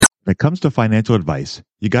When it comes to financial advice,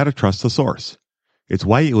 you got to trust the source. It's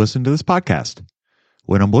why you listen to this podcast.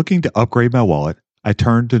 When I'm looking to upgrade my wallet, I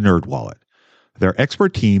turn to NerdWallet. Their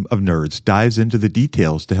expert team of nerds dives into the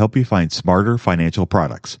details to help you find smarter financial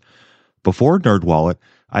products. Before NerdWallet,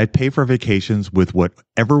 I'd pay for vacations with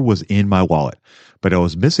whatever was in my wallet, but I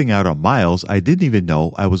was missing out on miles I didn't even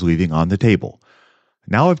know I was leaving on the table.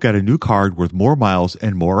 Now I've got a new card worth more miles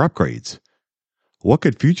and more upgrades. What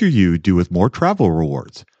could future you do with more travel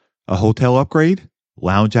rewards? A hotel upgrade?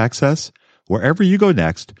 Lounge access? Wherever you go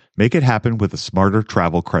next, make it happen with a smarter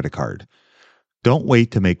travel credit card. Don't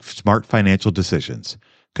wait to make smart financial decisions.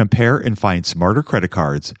 Compare and find smarter credit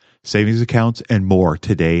cards, savings accounts, and more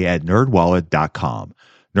today at nerdwallet.com.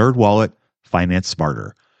 NerdWallet, finance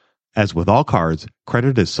smarter. As with all cards,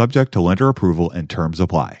 credit is subject to lender approval and terms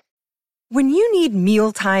apply. When you need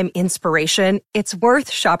mealtime inspiration, it's worth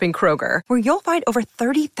shopping Kroger, where you'll find over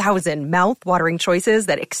 30,000 mouth-watering choices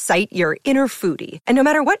that excite your inner foodie. And no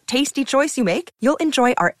matter what tasty choice you make, you'll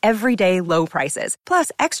enjoy our everyday low prices,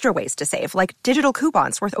 plus extra ways to save, like digital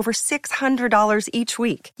coupons worth over $600 each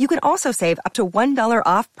week. You can also save up to $1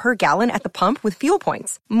 off per gallon at the pump with fuel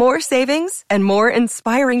points. More savings and more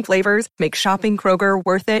inspiring flavors make shopping Kroger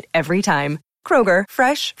worth it every time. Kroger,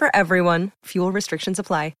 fresh for everyone. Fuel restrictions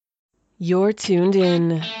apply. You're tuned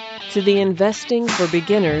in to the Investing for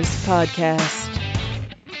Beginners podcast.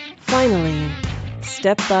 Finally,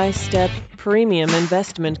 step-by-step premium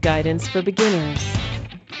investment guidance for beginners.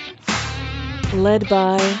 Led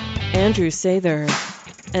by Andrew Sather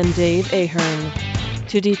and Dave Ahern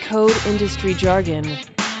to decode industry jargon,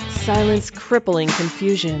 silence crippling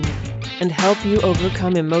confusion, and help you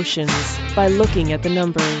overcome emotions by looking at the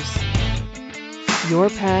numbers. Your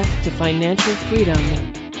path to financial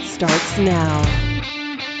freedom starts now.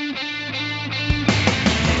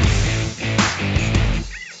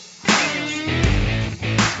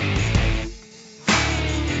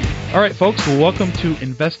 All right, folks, well, welcome to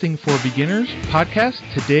Investing for Beginners podcast.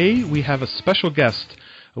 Today we have a special guest.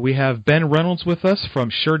 We have Ben Reynolds with us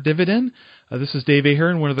from Dividend. This is Dave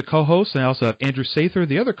Ahern, one of the co-hosts, and I also have Andrew Sather,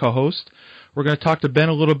 the other co-host. We're going to talk to Ben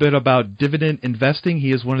a little bit about dividend investing.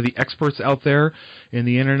 He is one of the experts out there in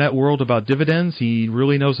the internet world about dividends. He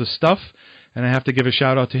really knows his stuff, and I have to give a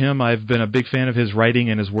shout out to him. I've been a big fan of his writing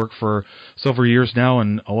and his work for several years now,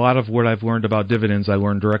 and a lot of what I've learned about dividends I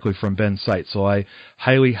learned directly from Ben's site. So I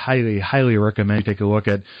highly, highly, highly recommend you take a look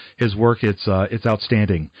at his work. It's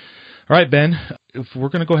outstanding. All right, Ben, if we're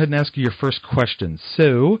going to go ahead and ask you your first question.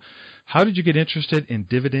 So, how did you get interested in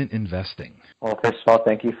dividend investing? Well, first of all,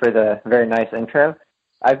 thank you for the very nice intro.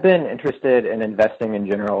 I've been interested in investing in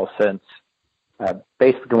general since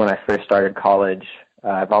basically when I first started college.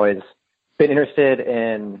 I've always been interested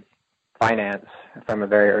in finance from a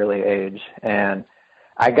very early age, and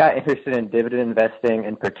I got interested in dividend investing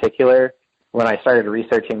in particular when I started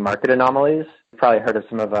researching market anomalies. You've probably heard of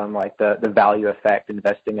some of them, like the value effect,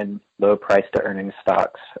 investing in low price to earnings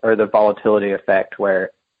stocks, or the volatility effect,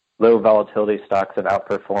 where low volatility stocks have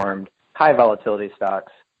outperformed high volatility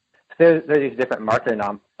stocks. So there are these different market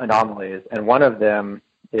anomalies, and one of them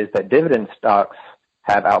is that dividend stocks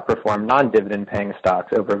have outperformed non-dividend paying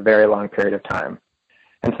stocks over a very long period of time.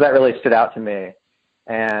 And so that really stood out to me,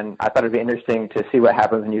 and I thought it'd be interesting to see what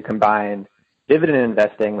happens when you combine dividend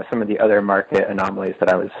investing with some of the other market anomalies that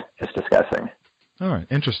I was just discussing. All right,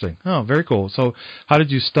 interesting. Oh, very cool. So how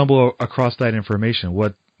did you stumble across that information?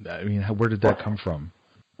 Where did that come from?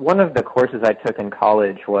 One of the courses I took in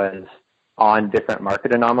college was on different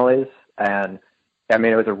market anomalies, and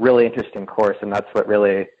it was a really interesting course, and that's what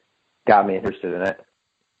really got me interested in it.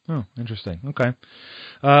 Oh, interesting. Okay.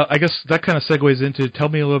 I guess that kind of segues into, tell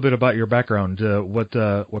me a little bit about your background. What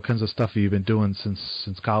kinds of stuff have you been doing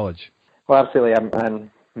since college? Well, absolutely.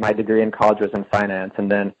 My degree in college was in finance, and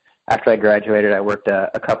then after I graduated, I worked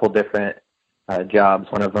a couple different jobs.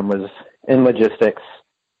 One of them was in logistics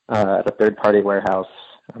at a third-party warehouse.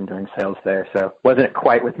 I'm doing sales there, so wasn't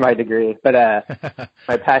quite with my degree. But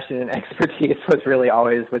my passion and expertise was really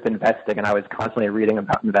always with investing, and I was constantly reading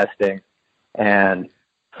about investing. And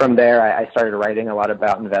from there, I started writing a lot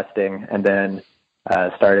about investing, and then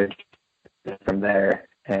started from there.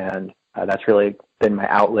 And that's really been my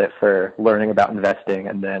outlet for learning about investing,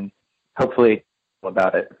 and then hopefully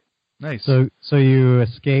about it. Nice. So you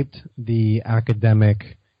escaped the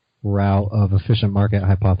academic route of efficient market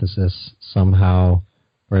hypothesis somehow.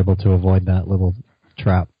 Were able to avoid that little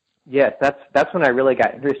trap. Yes, that's when I really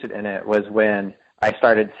got interested in it, was when I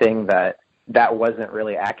started seeing that wasn't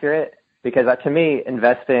really accurate. Because to me,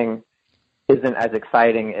 investing isn't as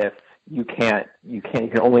exciting if you can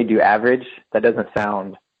only do average. That doesn't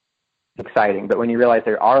sound exciting. But when you realize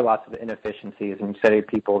there are lots of inefficiencies and you study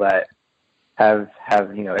people that have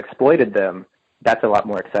exploited them, that's a lot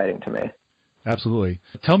more exciting to me. Absolutely.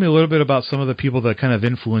 Tell me a little bit about some of the people that kind of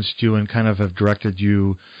influenced you and kind of have directed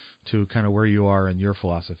you to kind of where you are in your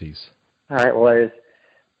philosophies. All right. Well,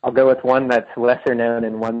 I'll go with one that's lesser known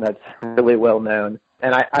and one that's really well known.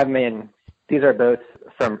 And I mean, these are both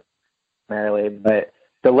from primarily, but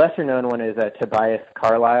the lesser known one is Tobias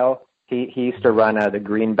Carlyle. He used to run the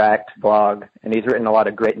Greenbacked blog, and he's written a lot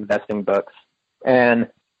of great investing books. And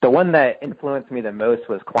the one that influenced me the most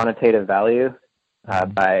was Quantitative Value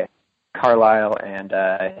by Carlyle, and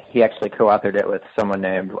he actually co-authored it with someone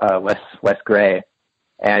named Wes Gray.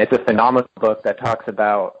 And it's a phenomenal book that talks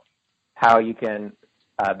about how you can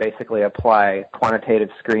basically apply quantitative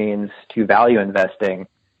screens to value investing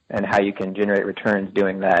and how you can generate returns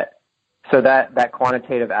doing that. So that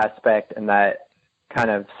quantitative aspect and that kind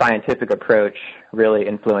of scientific approach really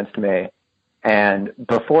influenced me. And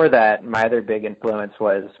before that, my other big influence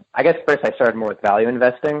was, I guess first I started more with value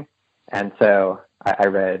investing. And so I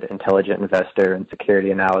read Intelligent Investor and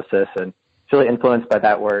Security Analysis and was really influenced by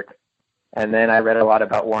that work. And then I read a lot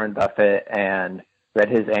about Warren Buffett and read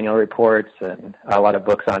his annual reports and a lot of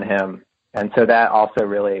books on him. And so that also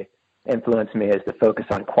really influenced me as the focus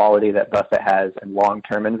on quality that Buffett has and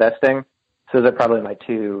long-term investing. So those are probably my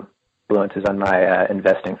two influences on my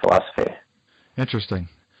investing philosophy. Interesting.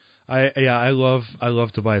 I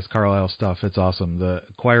love Tobias Carlyle stuff. It's awesome. The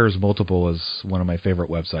Acquirer's Multiple is one of my favorite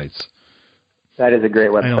websites. That is a great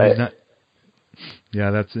website.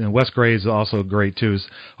 Wes Gray is also great too.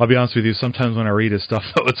 I'll be honest with you, sometimes when I read his stuff,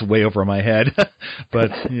 though, it's way over my head, but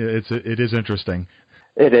it is interesting.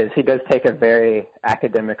 It is. He does take a very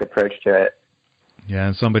academic approach to it. Yeah,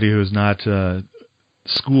 and somebody who's not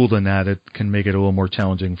schooled in that, it can make it a little more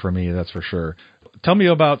challenging for me, that's for sure. Tell me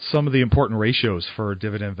about some of the important ratios for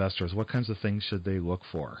dividend investors. What kinds of things should they look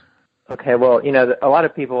for? Okay, well, a lot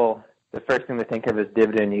of people, the first thing they think of is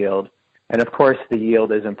dividend yield. And of course, the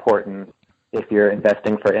yield is important if you're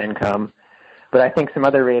investing for income. But I think some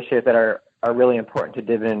other ratios that are really important to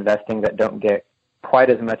dividend investing that don't get quite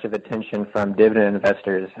as much of attention from dividend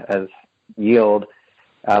investors as yield,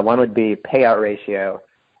 one would be payout ratio.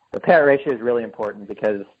 The payout ratio is really important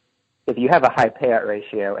because if you have a high payout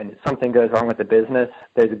ratio and something goes wrong with the business,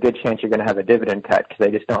 there's a good chance you're going to have a dividend cut because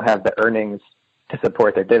they just don't have the earnings to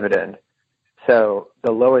support their dividend. So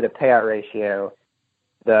the lower the payout ratio,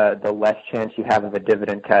 the less chance you have of a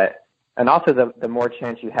dividend cut. And also the more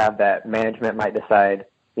chance you have that management might decide,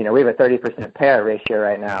 we have a 30% payout ratio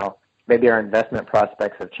right now. Maybe our investment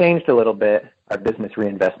prospects have changed a little bit, our business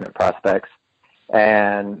reinvestment prospects,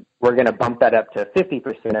 and we're going to bump that up to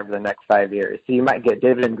 50% over the next 5 years. So you might get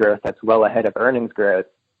dividend growth that's well ahead of earnings growth.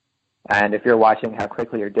 And if you're watching how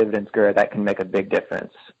quickly your dividends grow, that can make a big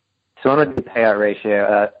difference. So one would be payout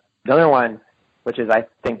ratio. The other one, which is I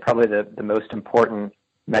think probably the most important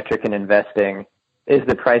metric in investing, is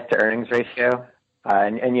the price to earnings ratio.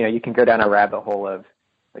 And you can go down a rabbit hole of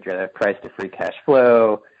price to free cash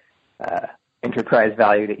flow, enterprise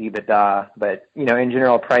value to EBITDA. But, in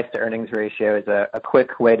general, price to earnings ratio is a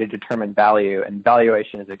quick way to determine value, and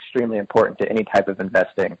valuation is extremely important to any type of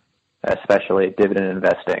investing, especially dividend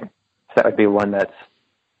investing. So that would be one that's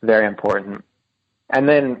very important. And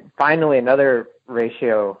then finally, another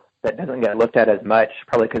ratio that doesn't get looked at as much,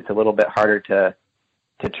 probably because it's a little bit harder to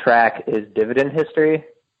track, is dividend history.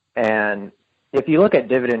 And if you look at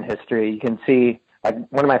dividend history, you can see,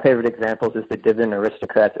 one of my favorite examples is the Dividend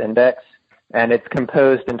Aristocrats Index, and it's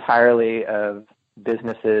composed entirely of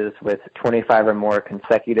businesses with 25 or more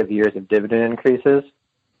consecutive years of dividend increases.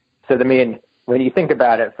 So, when you think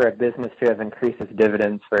about it, for a business to have increased its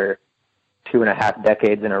dividends for 2.5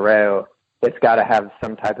 decades in a row, it's got to have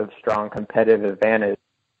some type of strong competitive advantage.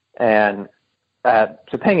 And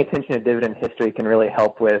so paying attention to dividend history can really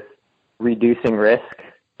help with reducing risk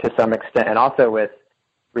to some extent, and also with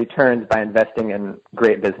returns by investing in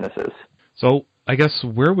great businesses. So I guess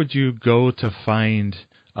where would you go to find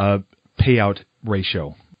a payout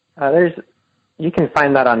ratio? You can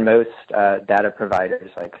find that on most data providers,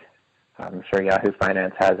 like I'm sure Yahoo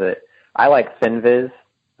Finance has it. I like FinViz,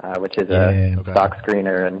 which is a stock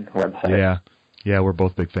screener and website. Yeah, we're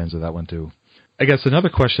both big fans of that one too. I guess another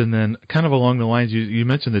question then, kind of along the lines, you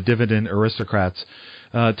mentioned the Dividend Aristocrats.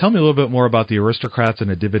 Tell me a little bit more about the Aristocrats and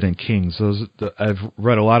the Dividend Kings. I've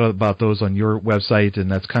read a lot about those on your website, and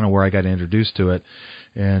that's kind of where I got introduced to it.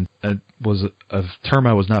 And it was a term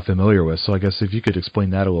I was not familiar with, so I guess if you could explain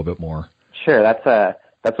that a little bit more. Sure.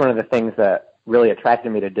 That's one of the things that really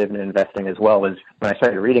attracted me to dividend investing as well, was when I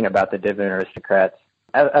started reading about the Dividend Aristocrats.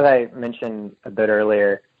 As I mentioned a bit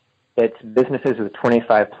earlier, it's businesses with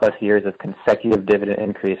 25 plus years of consecutive dividend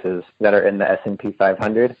increases that are in the S&P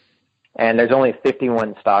 500. And there's only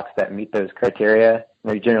 51 stocks that meet those criteria.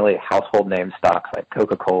 They're generally household name stocks like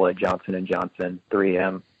Coca-Cola, Johnson & Johnson,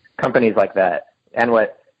 3M, companies like that. And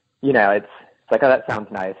it's like, oh, that sounds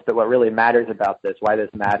nice. But what really matters about this, why this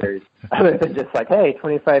matters, other than just like, hey,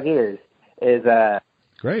 25 years, is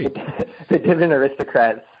great. The Dividend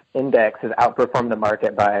Aristocrats Index has outperformed the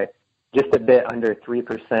market by just a bit under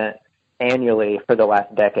 3% annually for the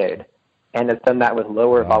last decade. And it's done that with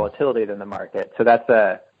lower volatility than the market. So that's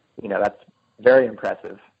that's very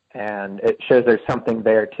impressive. And it shows there's something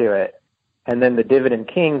there to it. And then the Dividend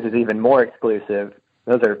Kings is even more exclusive.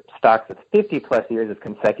 Those are stocks with 50 plus years of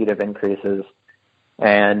consecutive increases.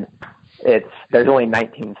 And there's only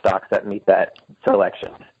 19 stocks that meet that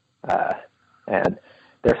selection. And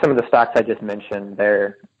they're some of the stocks I just mentioned.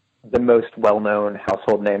 They're the most well-known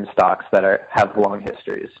household name stocks that have long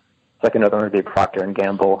histories. It's like another one would be Procter &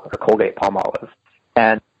 Gamble or Colgate-Palmolive.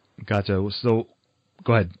 And gotcha. So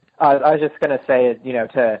go ahead. I was just going to say,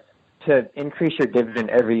 to increase your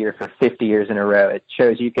dividend every year for 50 years in a row, it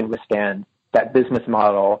shows you can withstand. That business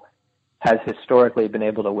model has historically been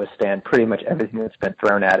able to withstand pretty much everything that's been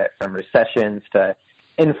thrown at it, from recessions to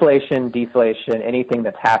inflation, deflation, anything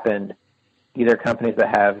that's happened. These are companies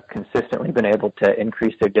that have consistently been able to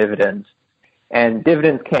increase their dividends. And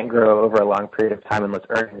dividends can't grow over a long period of time unless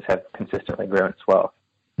earnings have consistently grown as well.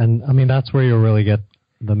 And, I mean, that's where you'll really get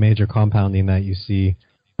the major compounding that you see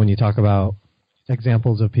when you talk about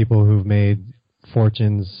examples of people who've made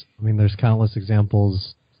fortunes. I mean, there's countless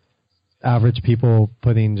examples. Average people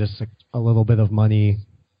putting just a little bit of money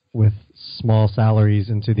with small salaries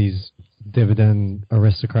into these dividend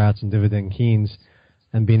aristocrats and dividend kings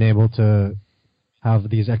and being able to have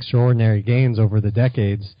these extraordinary gains over the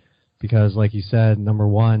decades because, like you said, number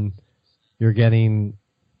one, you're getting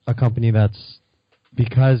a company that's,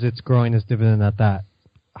 because it's growing its dividend at that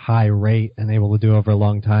high rate and able to do it over a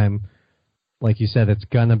long time, like you said, it's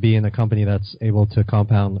going to be in a company that's able to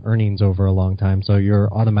compound earnings over a long time. So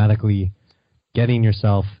you're automatically getting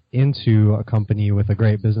yourself into a company with a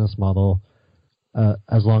great business model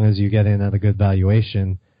as long as you get in at a good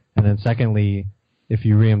valuation. And then secondly, if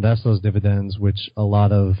you reinvest those dividends, which a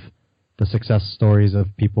lot of the success stories of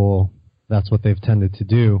people, that's what they've tended to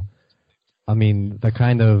do. I mean, the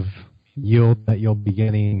kind of yield that you'll be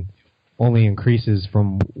getting only increases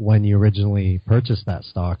from when you originally purchased that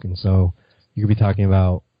stock. And so you could be talking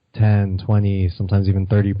about 10, 20, sometimes even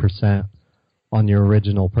 30% on your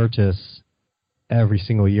original purchase every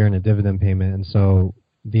single year in a dividend payment. And so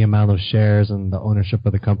the amount of shares and the ownership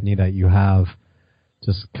of the company that you have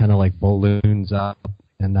just kind of like balloons up.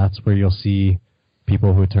 And that's where you'll see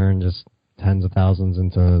people who turn just tens of thousands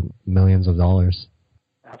into millions of dollars.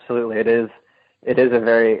 Absolutely.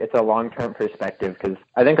 It's a long-term perspective, because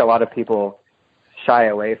I think a lot of people shy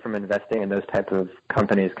away from investing in those type of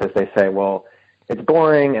companies because they say, well, it's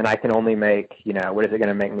boring and I can only make, what is it going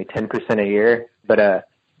to make me, 10% a year? But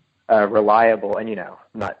a reliable, and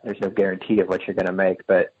there's no guarantee of what you're going to make,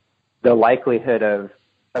 but the likelihood of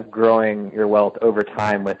growing your wealth over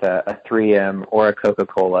time with a 3M or a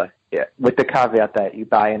Coca-Cola, with the caveat that you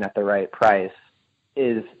buy in at the right price,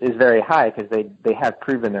 is very high because they have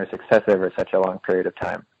proven their success over such a long period of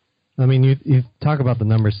time. I mean, you talk about the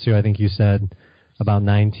numbers too. I think you said about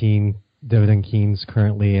 19 dividend kings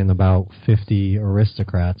currently and about 50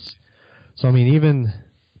 aristocrats. So, I mean, even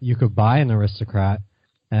you could buy an aristocrat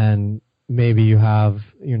and maybe you have,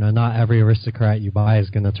 not every aristocrat you buy is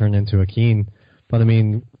going to turn into a king. But, I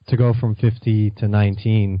mean, to go from 50 to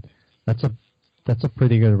 19, that's a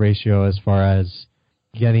pretty good ratio as far as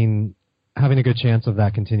having a good chance of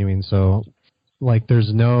that continuing. So, like,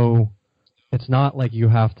 it's not like you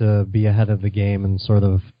have to be ahead of the game and sort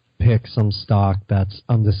of pick some stock that's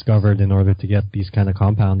undiscovered in order to get these kind of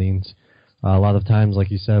compoundings. A lot of times,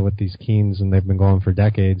 like you said, with these keens, and they've been going for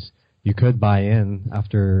decades, you could buy in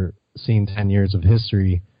after seeing 10 years of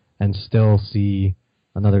history and still see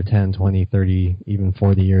another 10, 20, 30, even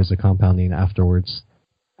 40 years of compounding afterwards.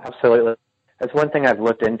 Absolutely. That's one thing I've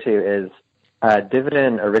looked into is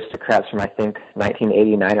dividend aristocrats from, I think,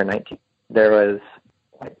 1989 or 19. There was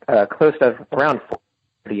close to around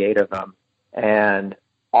 48 of them, and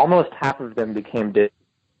almost half of them became dividends.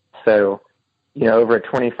 So, over a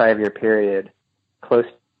 25-year period, close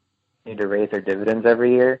to raise their dividends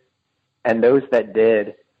every year. And those that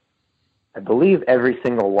did, I believe every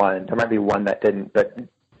single one, there might be one that didn't, but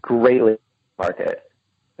greatly market.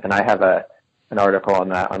 And I have an article on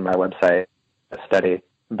that on my website, a study.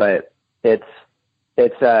 But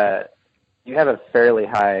you have a fairly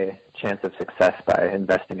high chance of success by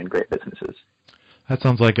investing in great businesses. That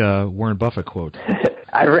sounds like a Warren Buffett quote.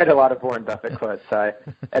 I read a lot of Warren Buffett quotes, so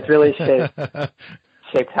that's really shaped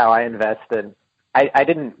how I invest. And I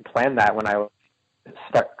didn't plan that when I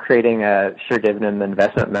start creating a Sure Dividend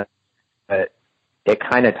investment method, but it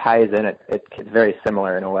kind of ties in. It's very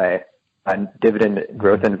similar in a way. And dividend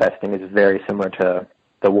growth investing is very similar to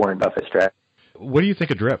the Warren Buffett strategy. What do you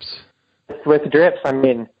think of drips? With drips, I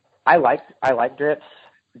mean, I like drips,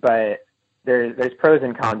 but there's pros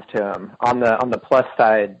and cons to them. On the plus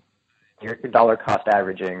side, your dollar cost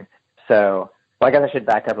averaging. So, well, I guess I should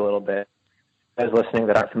back up a little bit. Those listening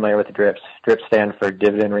that aren't familiar with drips stand for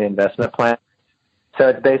Dividend Reinvestment Plan. So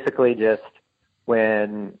it's basically just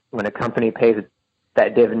when a company pays,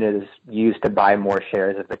 that dividend is used to buy more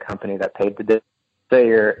shares of the company that paid the dividend. So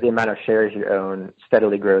the amount of shares you own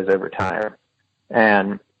steadily grows over time.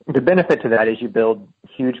 And the benefit to that is you build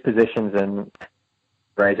huge positions in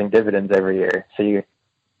rising dividends every year. So you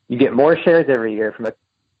get more shares every year from a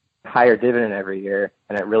higher dividend every year,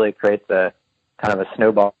 and it really creates a kind of a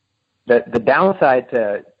snowball. The downside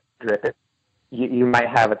to drip, you might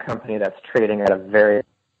have a company that's trading at a very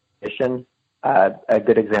position. A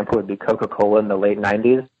good example would be Coca-Cola in the late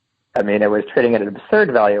 90s. I mean, it was trading at an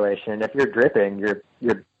absurd valuation. And if you're dripping,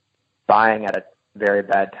 you're buying at a very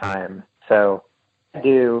bad time. So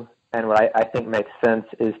and what I think makes sense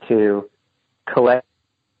is to collect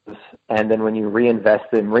those, and then when you reinvest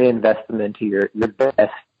them into your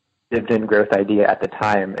best dividend growth idea at the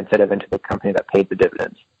time instead of into the company that paid the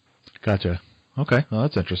dividends. Gotcha. Okay. Well,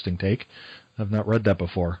 that's an interesting take. I've not read that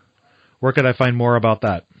before. Where could I find more about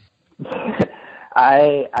that?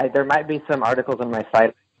 There might be some articles on my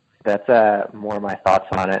site that's more my thoughts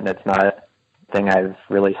on it, and it's not a thing I've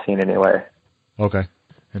really seen anywhere. Okay.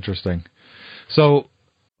 Interesting. So,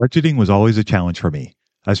 budgeting was always a challenge for me.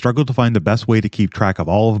 I struggled to find the best way to keep track of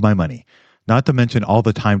all of my money, not to mention all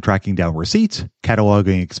the time tracking down receipts,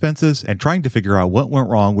 cataloging expenses, and trying to figure out what went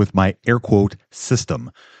wrong with my air quote system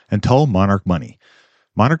until Monarch Money.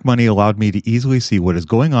 Monarch Money allowed me to easily see what is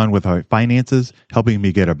going on with my finances, helping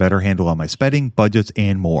me get a better handle on my spending, budgets,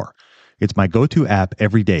 and more. It's my go-to app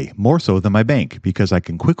every day, more so than my bank, because I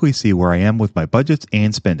can quickly see where I am with my budgets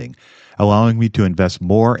and spending, allowing me to invest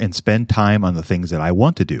more and spend time on the things that I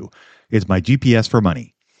want to do. It's my GPS for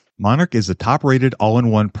money. Monarch is the top-rated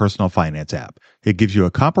all-in-one personal finance app. It gives you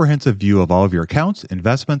a comprehensive view of all of your accounts,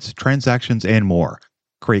 investments, transactions, and more.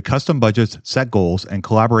 Create custom budgets, set goals, and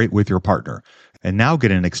collaborate with your partner. And now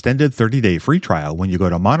get an extended 30-day free trial when you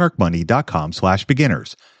go to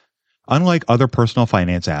monarchmoney.com/beginners. Unlike other personal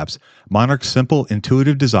finance apps, Monarch's simple,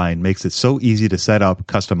 intuitive design makes it so easy to set up,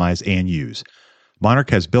 customize, and use. Monarch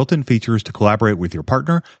has built-in features to collaborate with your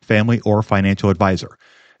partner, family, or financial advisor.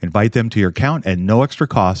 Invite them to your account at no extra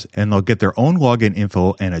cost, and they'll get their own login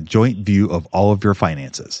info and a joint view of all of your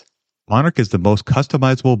finances. Monarch is the most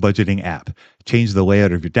customizable budgeting app. Change the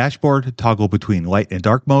layout of your dashboard, toggle between light and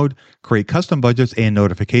dark mode, create custom budgets and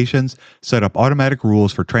notifications, set up automatic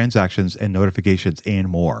rules for transactions and notifications, and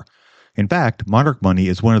more. In fact, Monarch Money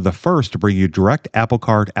is one of the first to bring you direct Apple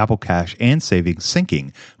Card, Apple Cash, and savings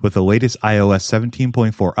syncing with the latest iOS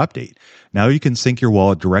 17.4 update. Now you can sync your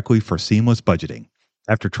wallet directly for seamless budgeting.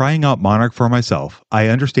 After trying out Monarch for myself, I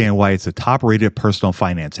understand why it's a top-rated personal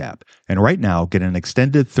finance app. And right now, get an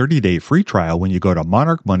extended 30-day free trial when you go to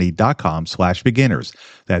monarchmoney.com/beginners.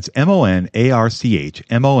 That's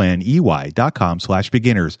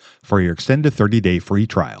monarchmoney.com/beginners for your extended 30-day free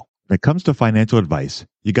trial. When it comes to financial advice,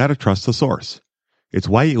 you got to trust the source. It's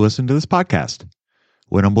why you listen to this podcast.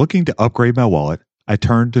 When I'm looking to upgrade my wallet, I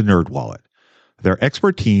turn to NerdWallet. Their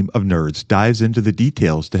expert team of nerds dives into the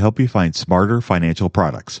details to help you find smarter financial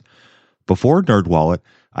products. Before NerdWallet,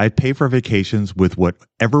 I'd pay for vacations with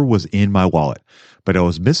whatever was in my wallet, but I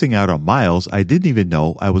was missing out on miles I didn't even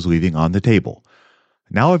know I was leaving on the table.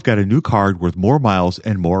 Now I've got a new card with more miles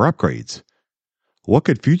and more upgrades. What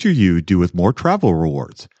could future you do with more travel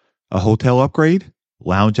rewards? A hotel upgrade?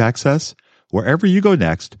 Lounge access? Wherever you go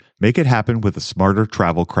next, make it happen with a smarter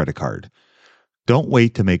travel credit card. Don't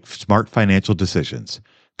wait to make smart financial decisions.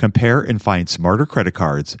 Compare and find smarter credit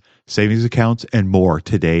cards, savings accounts, and more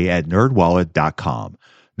today at nerdwallet.com.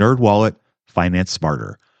 NerdWallet, finance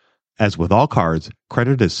smarter. As with all cards,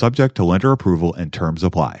 credit is subject to lender approval and terms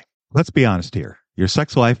apply. Let's be honest here. Your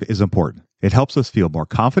sex life is important. It helps us feel more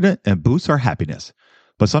confident and boosts our happiness.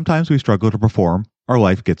 But sometimes we struggle to perform, our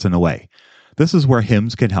life gets in the way. This is where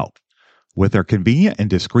Hims can help. With their convenient and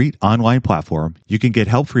discreet online platform, you can get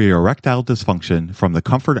help for your erectile dysfunction from the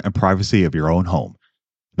comfort and privacy of your own home.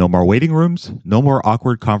 No more waiting rooms, no more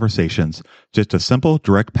awkward conversations, just a simple,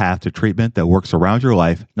 direct path to treatment that works around your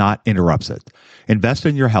life, not interrupts it. Invest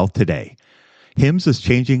in your health today. HIMSS is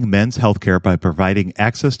changing men's healthcare by providing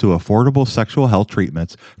access to affordable sexual health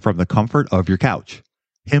treatments from the comfort of your couch.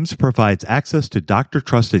 HIMSS provides access to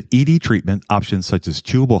doctor-trusted ED treatment options such as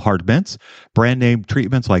chewable hard mints, brand-name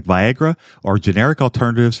treatments like Viagra, or generic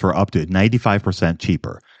alternatives for up to 95%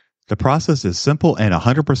 cheaper. The process is simple and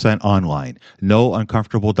 100% online. No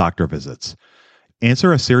uncomfortable doctor visits.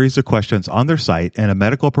 Answer a series of questions on their site, and a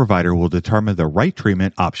medical provider will determine the right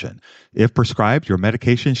treatment option. If prescribed, your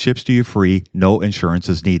medication ships to you free. No insurance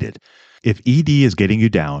is needed. If ED is getting you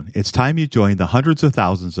down, it's time you join the hundreds of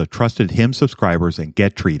thousands of trusted HIMSS subscribers and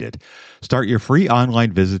get treated. Start your free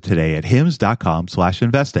online visit today at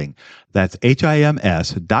hims.com/investing. That's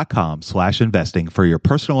HIMS.com/investing for your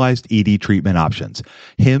personalized ED treatment options.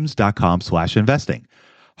 hims.com/investing.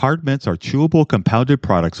 Hard mints are chewable compounded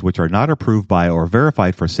products which are not approved by or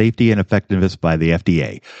verified for safety and effectiveness by the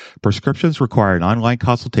FDA. Prescriptions require an online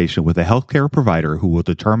consultation with a healthcare provider who will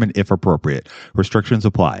determine if appropriate. Restrictions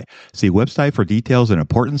apply. See website for details and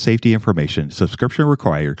important safety information. Subscription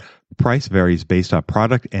required. Price varies based on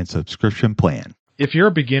product and subscription plan. If you're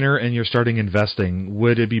a beginner and you're starting investing,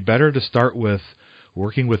 would it be better to start with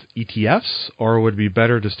working with ETFs, or would it be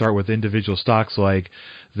better to start with individual stocks like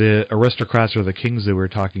the aristocrats or the kings that we were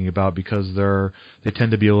talking about, because they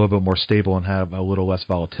tend to be a little bit more stable and have a little less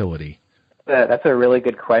volatility? That's a really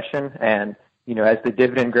good question. And, as the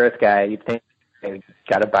dividend growth guy, you'd think you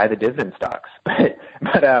got to buy the dividend stocks. But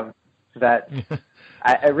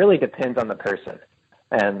it really depends on the person.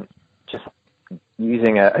 And just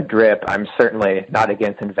using a drip, I'm certainly not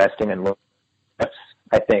against investing in low ETFs.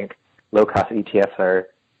 I think low-cost ETFs are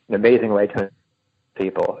an amazing way to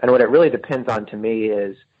people. And what it really depends on to me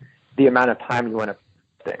is the amount of time you want to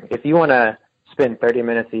invest. If you want to spend 30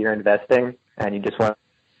 minutes a year investing and you just want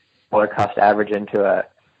dollar cost average into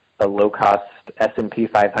a low-cost S&P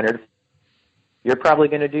 500, you're probably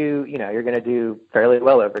going to do, you're going to do fairly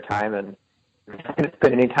well over time, and you're not going to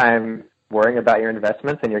spend any time worrying about your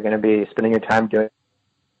investments, and you're going to be spending your time doing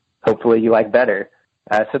hopefully you like better.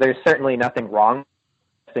 So there's certainly nothing wrong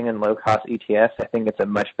in low-cost ETFs. I think it's a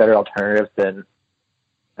much better alternative than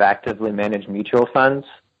actively managed mutual funds.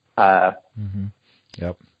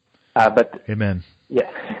 Yep. But amen. Yeah.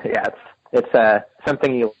 It's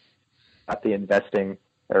something you about the investing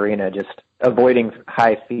arena. Just avoiding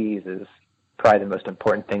high fees is probably the most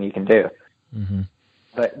important thing you can do. Mm-hmm.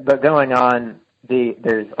 But going on,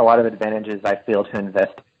 there's a lot of advantages I feel to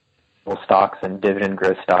invest in stocks and dividend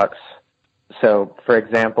growth stocks. So, for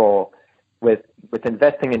example, with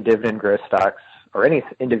investing in dividend growth stocks or any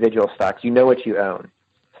individual stocks, you know what you own.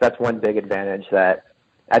 So that's one big advantage that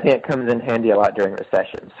I think it comes in handy a lot during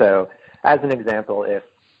recession. So as an example,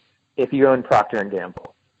 if you own Procter &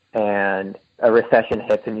 Gamble and a recession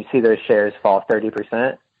hits and you see those shares fall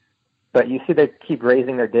 30%, but you see they keep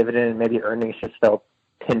raising their dividend and maybe earnings just fell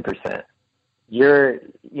 10%,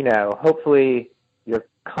 hopefully you're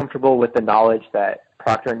comfortable with the knowledge that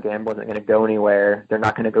Procter & Gamble isn't going to go anywhere. They're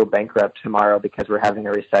not going to go bankrupt tomorrow because we're having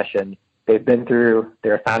a recession. They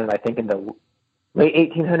were founded, I think, in the late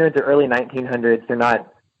 1800s or early 1900s.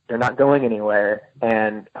 They're not going anywhere.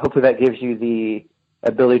 And hopefully that gives you the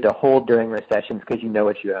ability to hold during recessions because you know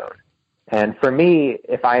what you own. And for me,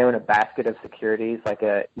 if I own a basket of securities like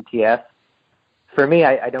a ETF, for me,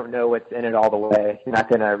 I don't know what's in it all the way. You're not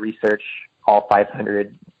going to research all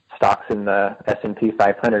 500 stocks in the S&P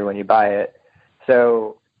 500 when you buy it.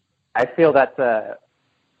 So I feel that's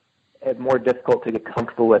more difficult to get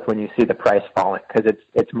comfortable with when you see the price falling because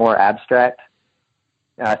it's more abstract.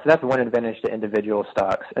 So that's one advantage to individual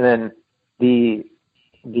stocks. And then the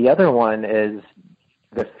other one is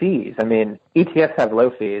the fees. I mean, ETFs have low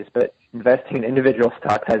fees, but investing in individual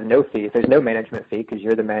stocks has no fees. There's no management fee because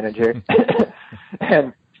you're the manager,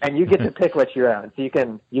 and you get to pick what you own. So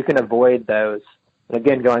you can avoid those. And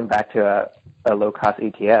again, going back to a low-cost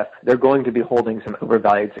ETF, they're going to be holding some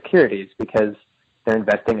overvalued securities because they're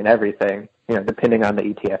investing in everything, depending on the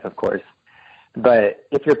ETF, of course. But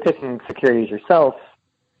if you're picking securities yourself,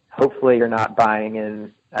 hopefully you're not buying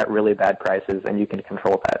in at really bad prices, and you can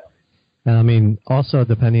control that. And I mean, also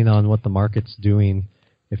depending on what the market's doing,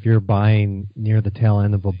 if you're buying near the tail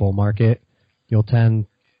end of a bull market, you'll tend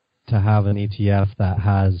to have an ETF that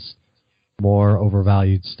has more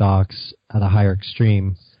overvalued stocks at a higher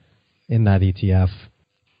extreme in that ETF.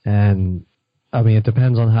 And I mean, it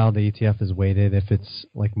depends on how the ETF is weighted. If it's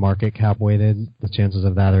like market cap weighted, the chances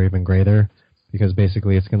of that are even greater because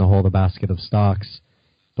basically it's going to hold a basket of stocks,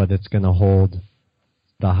 but it's going to hold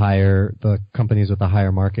the companies with the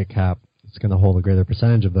higher market cap. It's going to hold a greater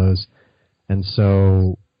percentage of those. And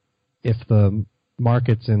so if the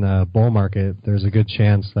market's in a bull market, there's a good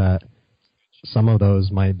chance that some of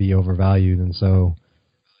those might be overvalued. And so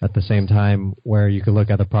at the same time, where you could look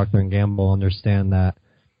at the Procter & Gamble, understand that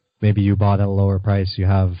maybe you bought at a lower price, you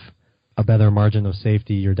have a better margin of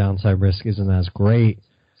safety, your downside risk isn't as great,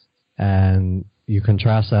 and you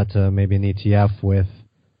contrast that to maybe an ETF with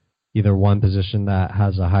either one position that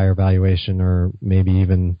has a higher valuation or maybe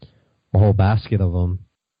even a whole basket of them.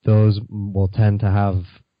 Those will tend to have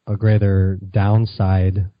a greater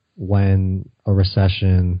downside when a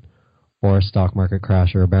recession or a stock market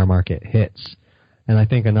crash or a bear market hits. And I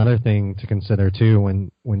think another thing to consider too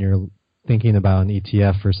when you're thinking about an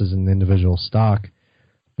ETF versus an individual stock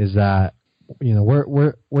is that, you know,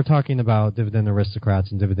 we're talking about dividend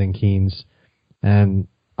aristocrats and dividend kings. And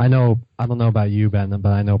I don't know about you, Ben, but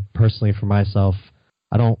I know personally for myself,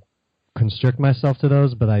 I don't constrict myself to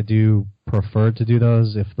those, but I do prefer to do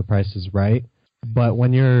those if the price is right. But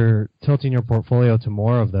when you're tilting your portfolio to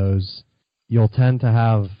more of those, you'll tend to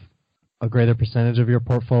have a greater percentage of your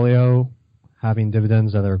portfolio having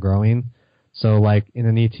dividends that are growing. So like in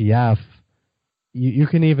an ETF, you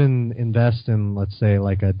can even invest in, let's say,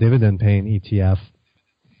 like a dividend-paying ETF,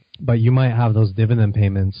 but you might have those dividend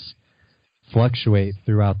payments fluctuate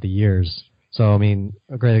throughout the years. So, I mean,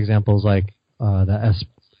 a great example is like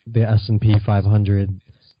the S&P 500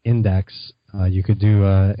 index. You could do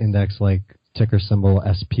an index like ticker symbol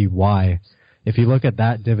SPY. If you look at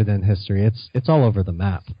that dividend history, it's all over the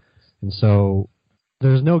map. And so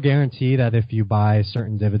there's no guarantee that if you buy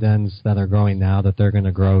certain dividends that are growing now that they're going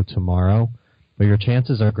to grow tomorrow, but your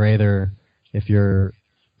chances are greater if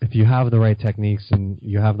you have the right techniques and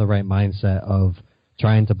you have the right mindset of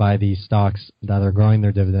trying to buy these stocks that are growing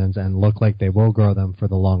their dividends and look like they will grow them for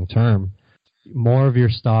the long term. More of your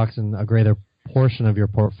stocks and a greater portion of your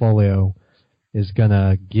portfolio is going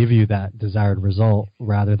to give you that desired result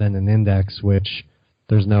rather than an index, which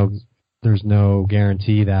there's no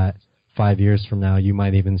guarantee that 5 years from now you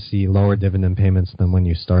might even see lower dividend payments than when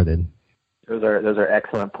you started. Those are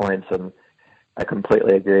excellent points, and I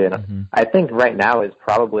completely agree. And I think right now is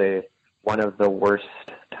probably one of the worst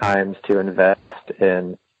times to invest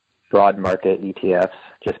in broad market ETFs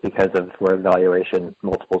just because of where valuation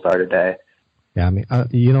multiples are today. Yeah, I mean,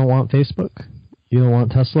 you don't want Facebook? You don't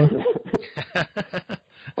want Tesla?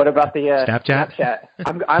 What about the Snapchat?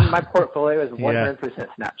 My portfolio is 100%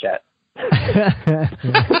 Snapchat.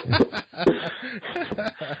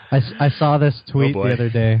 I saw this tweet the other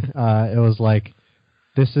day. It was like,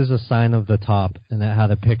 this is a sign of the top, and it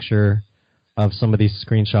had a picture of somebody's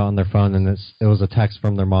screenshot on their phone, and it was a text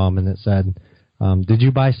from their mom, and it said, "Did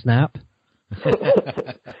you buy Snap?"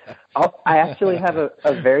 I actually have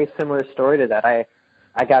a very similar story to that. I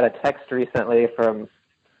got a text recently from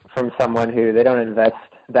someone who they don't invest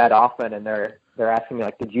that often, and they're asking me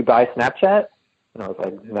like, "Did you buy Snapchat?" And I was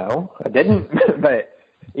like, "No, I didn't." But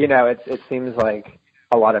you know, it seems like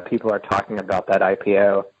a lot of people are talking about that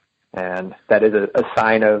IPO, and that is a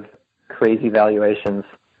sign of crazy valuations.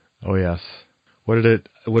 Oh yes. What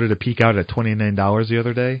did it peak out at $29 the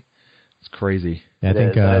other day? It's crazy. Yeah, I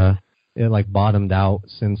think it like bottomed out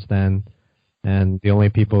since then, and the only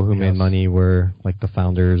people who made money were like the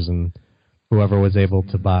founders and whoever was able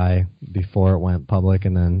to buy before it went public,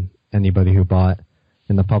 and then anybody who bought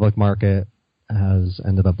in the public market has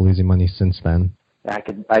ended up losing money since then. I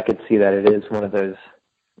could see that it is one of those.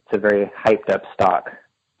 It's a very hyped up stock.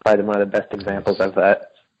 Probably one of the best examples of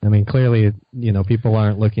that. I mean, clearly, you know, people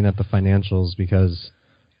aren't looking at the financials because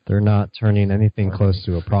they're not turning anything close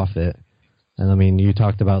to a profit. And I mean, you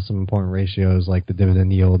talked about some important ratios like the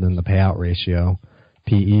dividend yield and the payout ratio,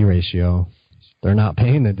 PE ratio. They're not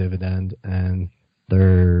paying the dividend, and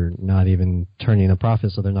they're not even turning a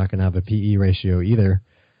profit, so they're not going to have a PE ratio either.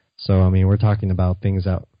 So, I mean, we're talking about things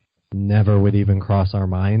that never would even cross our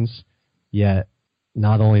minds, yet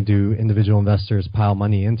not only do individual investors pile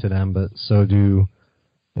money into them, but so do,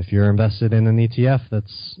 if you're invested in an ETF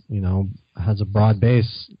that's, you know, has a broad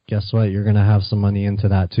base, guess what? You're going to have some money into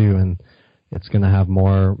that too, and it's going to have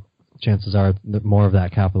more, chances are that more of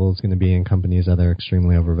that capital is going to be in companies that are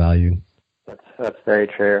extremely overvalued. That's very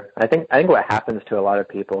true. I think what happens to a lot of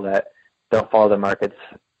people that don't follow the markets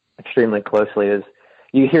extremely closely is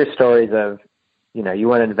you hear stories of, you know, you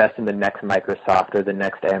want to invest in the next Microsoft or the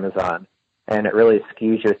next Amazon, and it really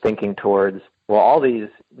skews your thinking towards, well, all these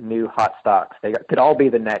new hot stocks, they could all be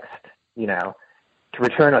the next, you know, to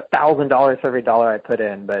return $1,000 for every dollar I put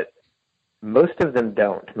in, but most of them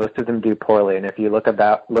don't. Most of them do poorly. And if you look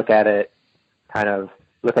at it, kind of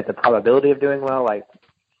look at the probability of doing well, like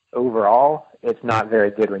overall, it's not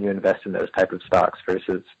very good when you invest in those type of stocks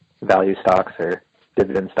versus value stocks or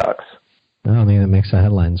dividend stocks. No, I mean, it makes the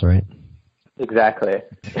headlines, right? Exactly.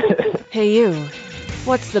 Hey, you.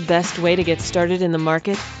 What's the best way to get started in the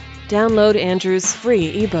market? Download Andrew's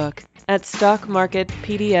free ebook at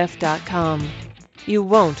stockmarketpdf.com. You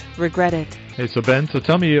won't regret it. Hey, so Ben,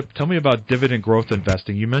 tell me about dividend growth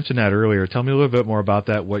investing. You mentioned that earlier. Tell me a little bit more about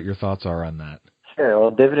that, what your thoughts are on that. Sure. Well,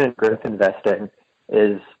 dividend growth investing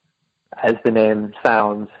is, as the name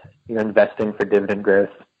sounds, you're investing for dividend growth.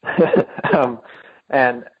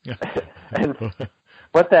 And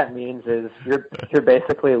what that means is you're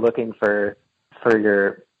basically looking for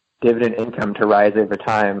your dividend income to rise over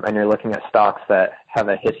time, and you're looking at stocks that have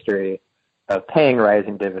a history of paying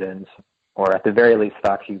rising dividends, or at the very least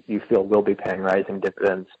stocks you feel will be paying rising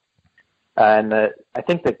dividends. And I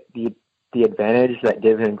think that the advantage that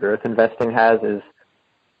dividend growth investing has is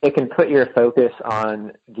it can put your focus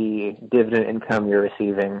on the dividend income you're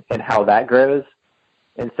receiving and how that grows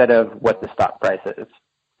instead of what the stock price is.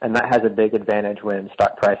 And that has a big advantage when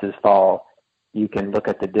stock prices fall. You can look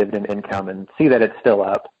at the dividend income and see that it's still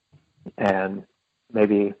up and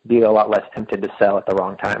maybe be a lot less tempted to sell at the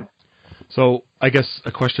wrong time. So I guess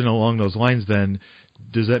a question along those lines then,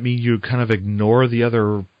 does that mean you kind of ignore the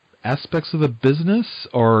other aspects of the business,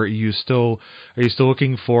 or are you still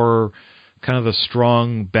looking for kind of a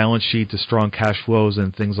strong balance sheet, to strong cash flows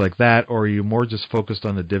and things like that, or are you more just focused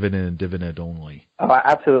on the dividend and dividend only? Oh,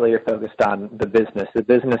 absolutely, you're focused on the business. The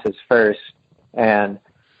business is first, and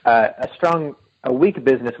a weak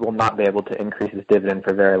business will not be able to increase its dividend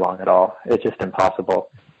for very long at all. It's just impossible.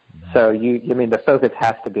 So the focus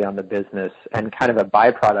has to be on the business, and kind of a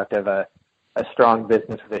byproduct of a strong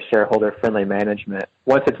business with a shareholder-friendly management,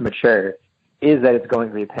 once it's mature, is that it's going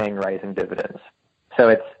to be paying rising dividends.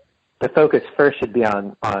 So the focus first should be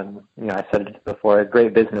on I said it before,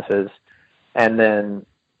 great businesses, and then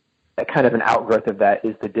a kind of an outgrowth of that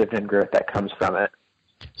is the dividend growth that comes from it.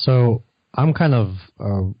 So I'm kind of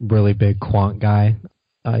a really big quant guy.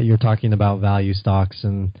 You're talking about value stocks,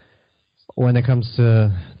 and when it comes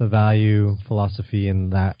to the value philosophy in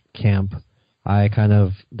that camp, I kind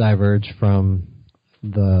of diverge from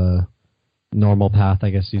the normal path,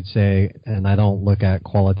 I guess you'd say, and I don't look at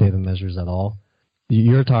qualitative measures at all.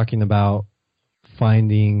 You're talking about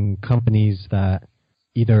finding companies that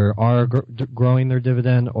either are growing their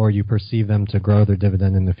dividend or you perceive them to grow their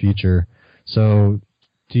dividend in the future. So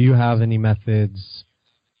do you have any methods,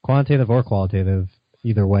 quantitative or qualitative,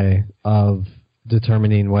 either way, of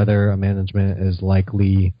determining whether a management is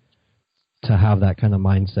likely to have that kind of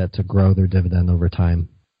mindset to grow their dividend over time?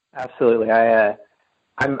 Absolutely.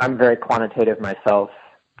 I'm very quantitative myself.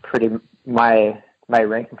 My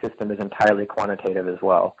ranking system is entirely quantitative as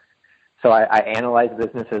well. So I analyze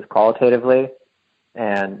businesses qualitatively,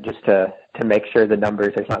 and just to make sure the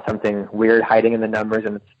numbers, there's not something weird hiding in the numbers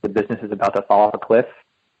and the business is about to fall off a cliff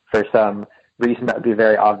for some reason that would be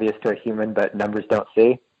very obvious to a human but numbers don't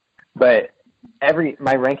see. But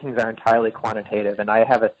my rankings are entirely quantitative, and I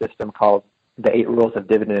have a system called the 8 Rules of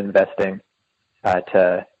Dividend Investing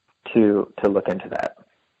to look into that.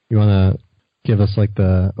 You want to give us like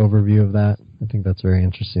the overview of that? I think that's very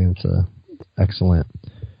interesting. It's a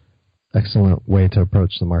excellent way to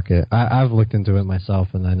approach the market. I've looked into it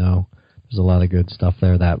myself, and I know there's a lot of good stuff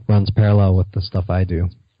there that runs parallel with the stuff I do.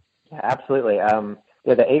 Yeah, absolutely.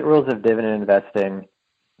 The 8 Rules of Dividend Investing,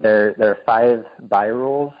 there are 5 buy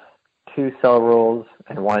rules, 2 sell rules,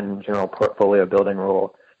 and 1 general portfolio building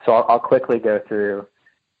rule. So I'll quickly go through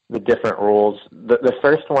the different rules. The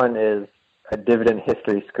first one is a dividend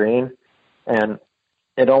history screen, and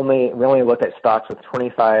we only look at stocks with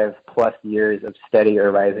 25 plus years of steady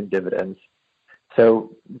or rising dividends.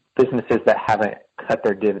 So businesses that haven't cut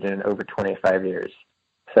their dividend over 25 years.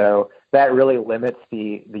 So that really limits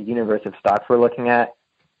the universe of stocks we're looking at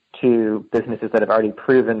to businesses that have already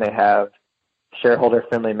proven they have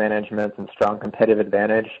shareholder-friendly management and strong competitive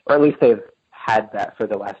advantage, or at least they've had that for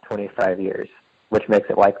the last 25 years, which makes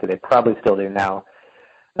it likely they probably still do now.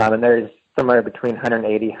 And there's somewhere between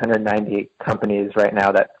 180, 190 companies right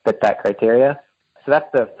now that fit that criteria. So that's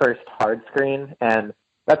the first hard screen. And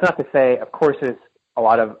that's not to say, of course, there's a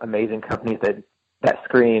lot of amazing companies that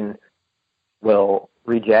screen will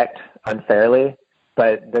reject unfairly,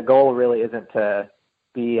 but the goal really isn't to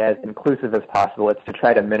be as inclusive as possible. It's to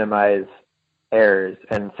try to minimize errors.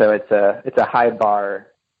 And so it's a high bar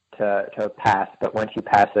to pass, but once you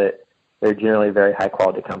pass it, they're generally very high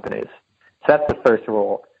quality companies. So that's the first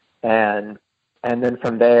rule. And then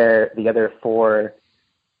from there, the other 4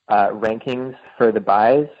 rankings for the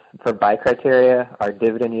buys, for buy criteria, are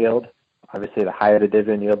dividend yield. Obviously, the higher the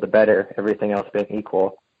dividend yield, the better, everything else being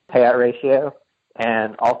equal. Payout ratio,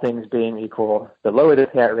 and all things being equal, the lower the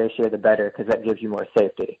payout ratio, the better, because that gives you more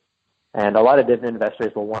safety. And a lot of dividend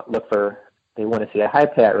investors will want to see a high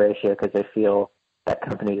payout ratio because they feel that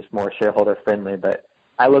company is more shareholder friendly. But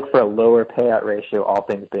I look for a lower payout ratio, all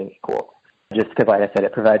things being equal, just because, like I said,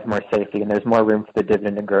 it provides more safety and there's more room for the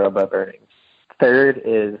dividend to grow above earnings. Third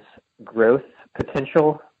is growth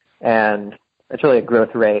potential, and it's really a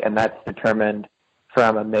growth rate, and that's determined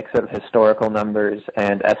from a mix of historical numbers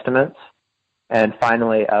and estimates. And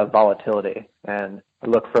finally, volatility, and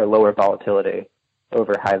look for a lower volatility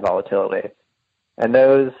over high volatility. And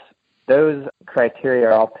those criteria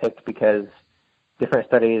are all picked because different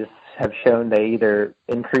studies have shown they either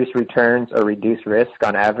increase returns or reduce risk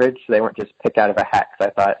on average. So they weren't just picked out of a hat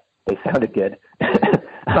because I thought they sounded good.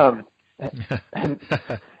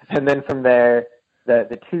 And then from there,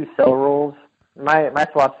 the two sell rules. My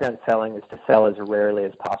philosophy on selling is to sell as rarely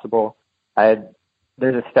as possible.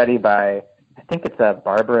 There's a study by, I think it's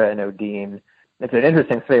Barbara and Odine. It's an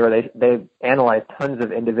interesting study where they analyzed tons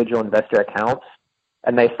of individual investor accounts,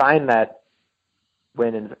 and they find that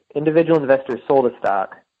when individual investors sold a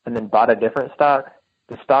stock and then bought a different stock,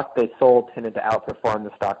 the stock they sold tended to outperform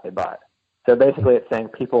the stock they bought. So basically it's saying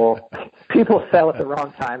people sell at the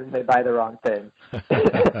wrong time and they buy the wrong thing.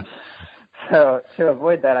 So to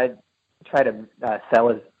avoid that, I try to sell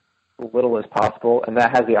as little as possible, and that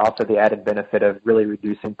has also the added benefit of really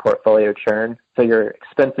reducing portfolio churn. So your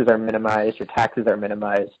expenses are minimized, your taxes are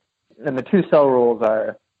minimized. And the two sell rules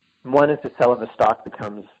are, one is to sell if a stock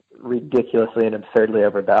becomes ridiculously and absurdly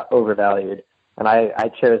overvalued. And I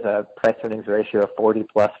chose a price earnings ratio of 40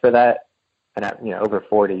 plus for that. And at, over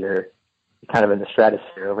 40, you're kind of in the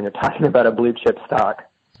stratosphere when you're talking about a blue chip stock.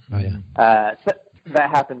 Oh, yeah. So that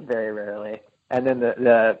happens very rarely. And then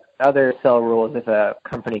the other sell rule is if a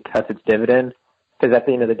company cuts its dividend, because at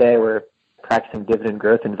the end of the day, we're practicing dividend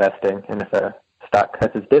growth investing. And if a stock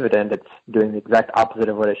cuts its dividend, it's doing the exact opposite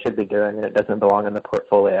of what it should be doing, and it doesn't belong in the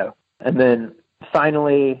portfolio. And then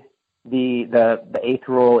finally, the eighth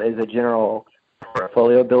rule is a general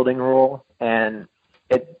portfolio building rule, and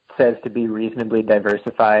it says to be reasonably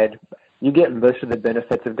diversified. You get most of the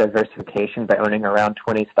benefits of diversification by owning around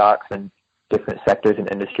 20 stocks in different sectors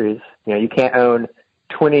and industries. You can't own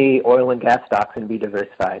 20 oil and gas stocks and be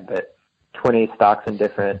diversified, but 20 stocks in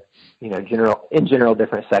different, general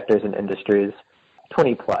different sectors and industries,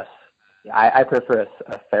 20 plus. I prefer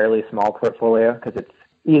a fairly small portfolio because it's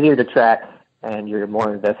easier to track and you're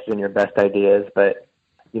more invested in your best ideas, but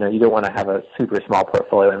you don't want to have a super small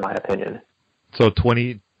portfolio, in my opinion. So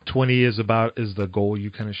 20 is the goal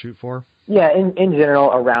you kind of shoot for? Yeah, in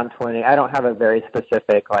general, around 20. I don't have a very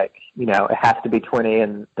specific, it has to be 20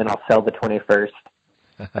 and then I'll sell the 20 first.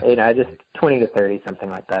 Just 20 to 30, something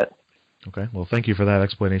like that. Okay. Well, thank you for that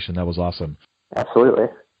explanation. That was awesome. Absolutely.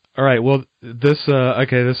 All right. Well, this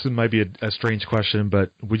might be a strange question,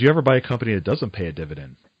 but would you ever buy a company that doesn't pay a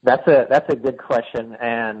dividend? That's a good question,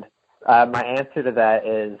 and my answer to that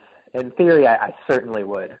is, in theory, I certainly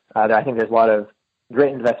would. I think there's a lot of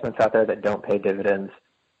great investments out there that don't pay dividends,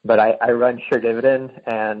 but I run Sure Dividend,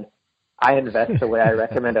 and I invest the way I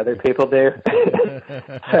recommend other people do.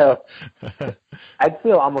 So I'd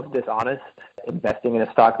feel almost dishonest investing in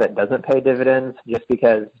a stock that doesn't pay dividends, just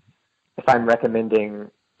because if I'm recommending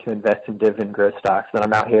to invest in dividend growth stocks, then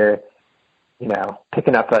I'm out here,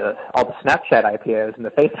 picking up all the Snapchat IPOs and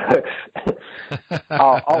the Facebooks.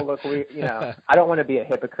 I'll look, I don't want to be a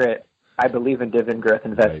hypocrite. I believe in dividend growth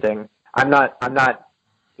investing. Right. I'm not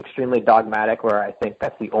extremely dogmatic where I think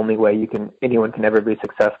that's the only way anyone can ever be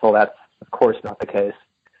successful. That's of course not the case.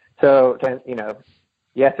 So,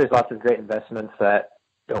 yes, there's lots of great investments that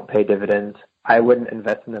don't pay dividends. I wouldn't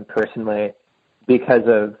invest in them personally because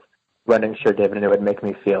of running Sure Dividend. It would make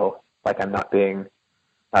me feel like I'm not being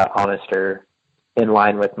honest or in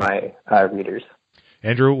line with my readers.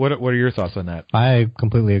 Andrew, what are your thoughts on that? I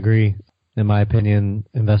completely agree. In my opinion,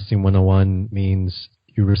 investing 101 means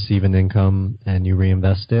you receive an income and you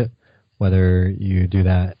reinvest it, whether you do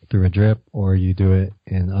that through a drip or you do it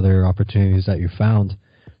in other opportunities that you found.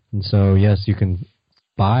 And so, yes, you can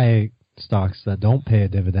buy stocks that don't pay a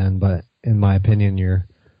dividend, but in my opinion, you're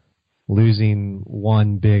losing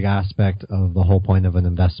one big aspect of the whole point of an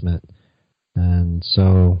investment. And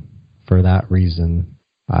so for that reason,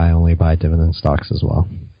 I only buy dividend stocks as well.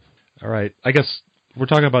 All right. I guess we're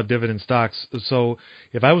talking about dividend stocks. So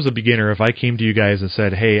if I was a beginner, if I came to you guys and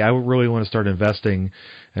said, hey, I really want to start investing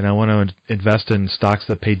and I want to invest in stocks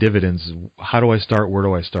that pay dividends, how do I start? Where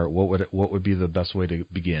do I start? What would be the best way to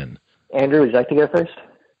begin? Andrew, would you like to go first?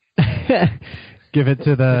 Give it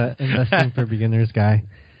to the investing for beginners guy.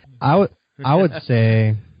 I would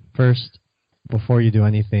say first, before you do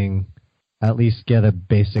anything, at least get a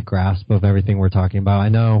basic grasp of everything we're talking about. I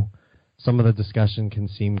know some of the discussion can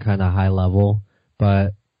seem kind of high level,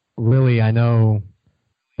 but really I know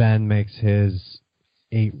Ben makes his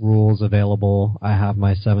 8 rules available. I have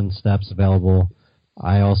my 7 steps available.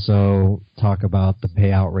 I also talk about the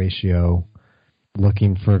payout ratio,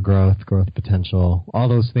 looking for growth potential, all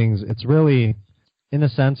those things. It's really, in a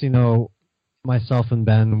sense, myself and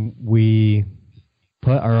Ben, we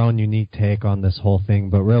put our own unique take on this whole thing,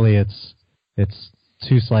 but really it's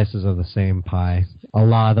 2 slices of the same pie.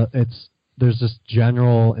 There's just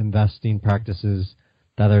general investing practices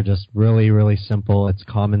that are just really, really simple. It's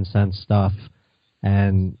common sense stuff,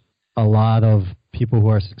 and a lot of people who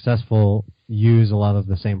are successful use a lot of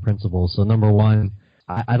the same principles. So number one,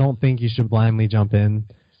 I don't think you should blindly jump in.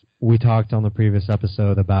 We talked on the previous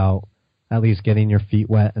episode about at least getting your feet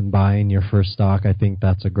wet and buying your first stock. I think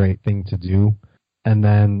that's a great thing to do. And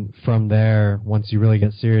then from there, once you really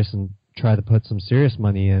get serious and try to put some serious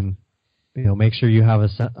money in, make sure you have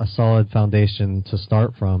a solid foundation to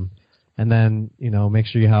start from. And then, make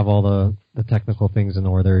sure you have all the technical things in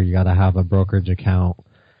order. You got to have a brokerage account.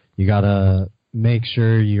 You got to make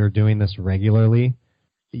sure you're doing this regularly.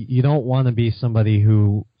 You don't want to be somebody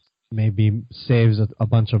who maybe saves a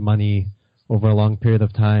bunch of money over a long period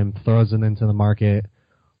of time, throws it into the market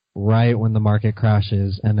right when the market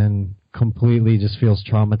crashes, and then completely just feels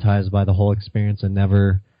traumatized by the whole experience and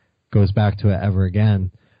never goes back to it ever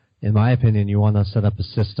again. In my opinion, you want to set up a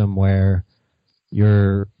system where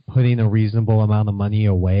you're putting a reasonable amount of money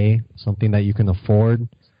away, something that you can afford,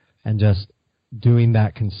 and just doing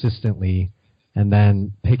that consistently, and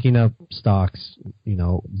then picking up stocks,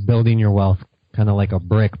 building your wealth kind of like a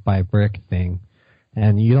brick by brick thing.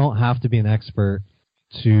 And you don't have to be an expert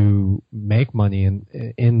to make money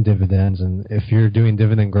in dividends. And if you're doing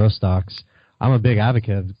dividend growth stocks, I'm a big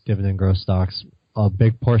advocate of dividend growth stocks. A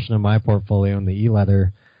big portion of my portfolio in the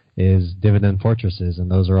e-letter is dividend fortresses,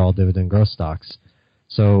 and those are all dividend growth stocks.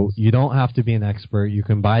 So you don't have to be an expert. You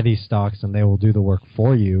can buy these stocks and they will do the work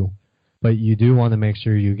for you, but you do want to make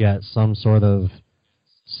sure you get some sort of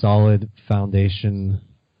solid foundation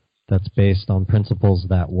that's based on principles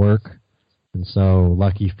that work. And so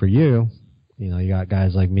lucky for you, you got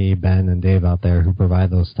guys like me, Ben, and Dave out there who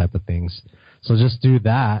provide those type of things. So just do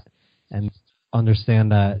that and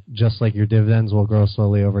understand that just like your dividends will grow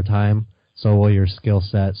slowly over time, so will your skill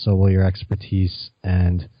set, so will your expertise,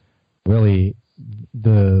 and really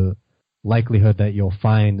the likelihood that you'll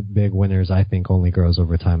find big winners, I think, only grows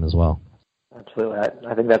over time as well. Absolutely.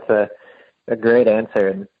 I think that's a great answer,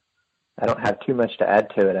 and I don't have too much to add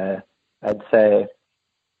to it. I'd say,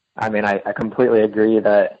 I completely agree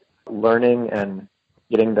that learning and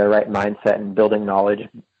getting the right mindset and building knowledge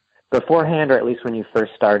beforehand, or at least when you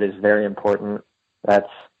first start, is very important. That's,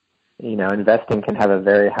 investing can have a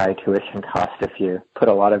very high tuition cost if you put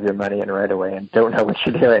a lot of your money in right away and don't know what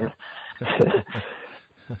you're doing.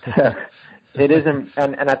 So it isn't,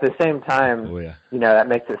 and at the same time, that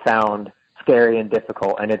makes it sound scary and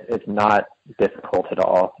difficult, and it's not difficult at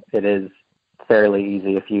all. It is fairly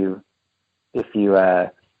easy if you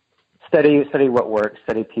study what works,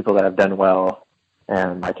 study people that have done well,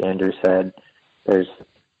 and like Andrew said,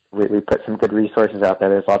 we put some good resources out there.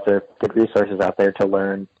 There's lots of good resources out there to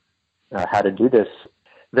learn how to do this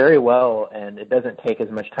very well, and it doesn't take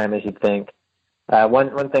as much time as you'd think.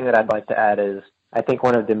 One thing that I'd like to add is I think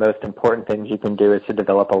one of the most important things you can do is to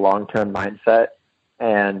develop a long-term mindset,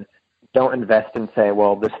 and don't invest and say,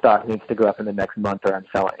 well, this stock needs to go up in the next month or I'm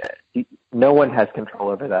selling it. No one has control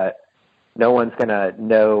over that. No one's going to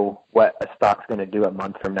know what a stock's going to do a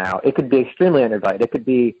month from now. It could be extremely undervalued. It could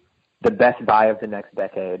be the best buy of the next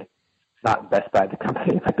decade. Not best buy of the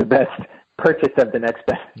company, but the best purchase of the next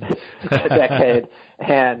decade.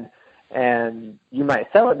 And you might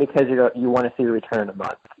sell it because you want to see a return in a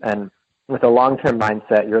month. And with a long-term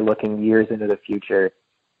mindset, you're looking years into the future,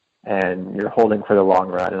 and you're holding for the long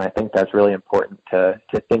run. And I think that's really important to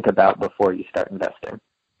think about before you start investing.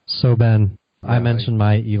 So, Ben, I mentioned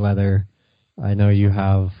my e-letter. I know you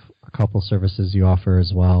have a couple services you offer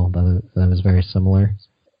as well that is very similar.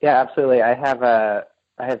 Yeah, absolutely. I have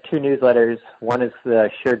 2 newsletters. One is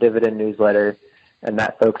the Sure Dividend newsletter, and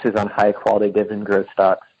that focuses on high-quality dividend growth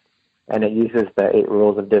stocks. And it uses the 8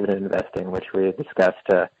 rules of dividend investing, which we discussed,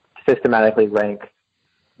 to systematically rank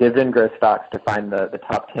dividend growth stocks to find the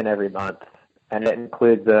top 10 every month. And it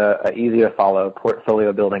includes a easy-to-follow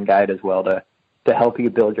portfolio building guide as well to help you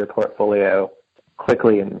build your portfolio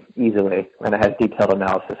quickly and easily. And it has detailed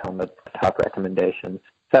analysis on the top recommendations.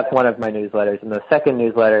 So that's one of my newsletters. And the second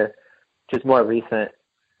newsletter, which is more recent,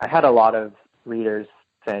 I had a lot of readers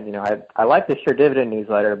saying, I like the Sure Dividend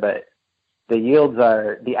newsletter, but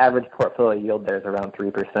the average portfolio yield there is around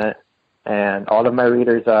 3%. And all of my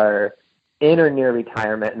readers are in or near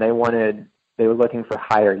retirement, and they were looking for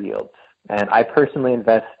higher yields. And I personally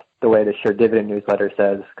invest the way the Sure Dividend newsletter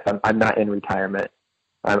says, 'cause I'm not in retirement.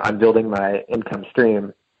 I'm building my income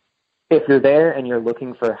stream. If you're there and you're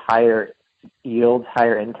looking for higher yields,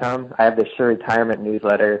 higher income, I have the Sure Retirement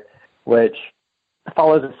newsletter, which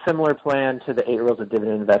follows a similar plan to the 8 Rules of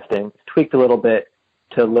Dividend Investing, tweaked a little bit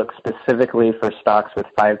to look specifically for stocks with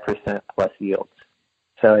 5% plus yields.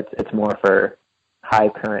 So it's more for high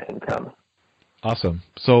current income. Awesome.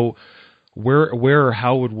 So where or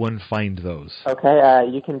how would one find those? Okay,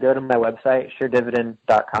 you can go to my website,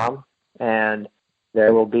 suredividend.com, and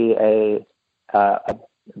there will be a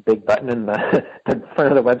big button in the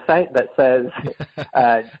front of the website that says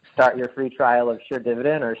start your free trial of Sure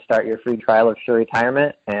Dividend or start your free trial of Sure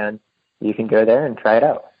Retirement, and you can go there and try it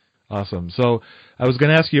out. Awesome. So I was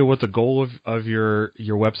going to ask you what the goal of your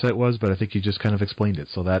website was, but I think you just kind of explained it,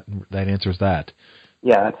 so that answers that.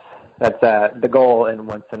 Yeah, that's the goal in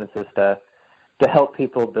one sentence is to help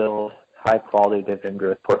people build high-quality dividend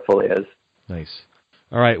growth portfolios. Nice.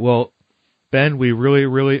 All right, well, Ben, we really,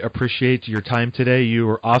 really appreciate your time today. You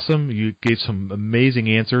were awesome. You gave some amazing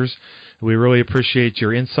answers. We really appreciate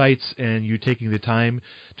your insights and you taking the time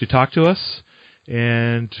to talk to us.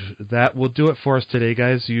 And that will do it for us today,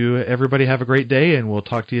 guys. Everybody have a great day, and we'll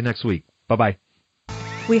talk to you next week. Bye-bye.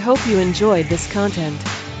 We hope you enjoyed this content.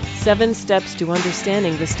 7 Steps to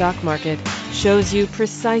Understanding the Stock Market shows you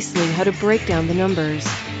precisely how to break down the numbers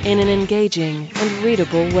in an engaging and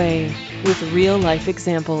readable way with real-life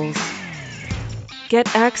examples.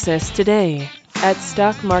 Get access today at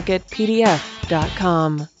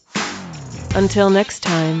stockmarketpdf.com. Until next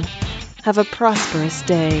time, have a prosperous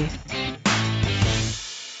day.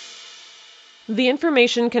 The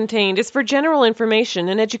information contained is for general information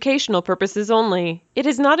and educational purposes only. It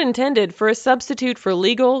is not intended for a substitute for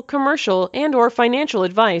legal, commercial, and/or financial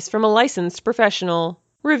advice from a licensed professional.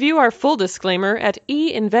 Review our full disclaimer at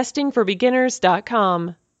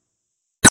einvestingforbeginners.com.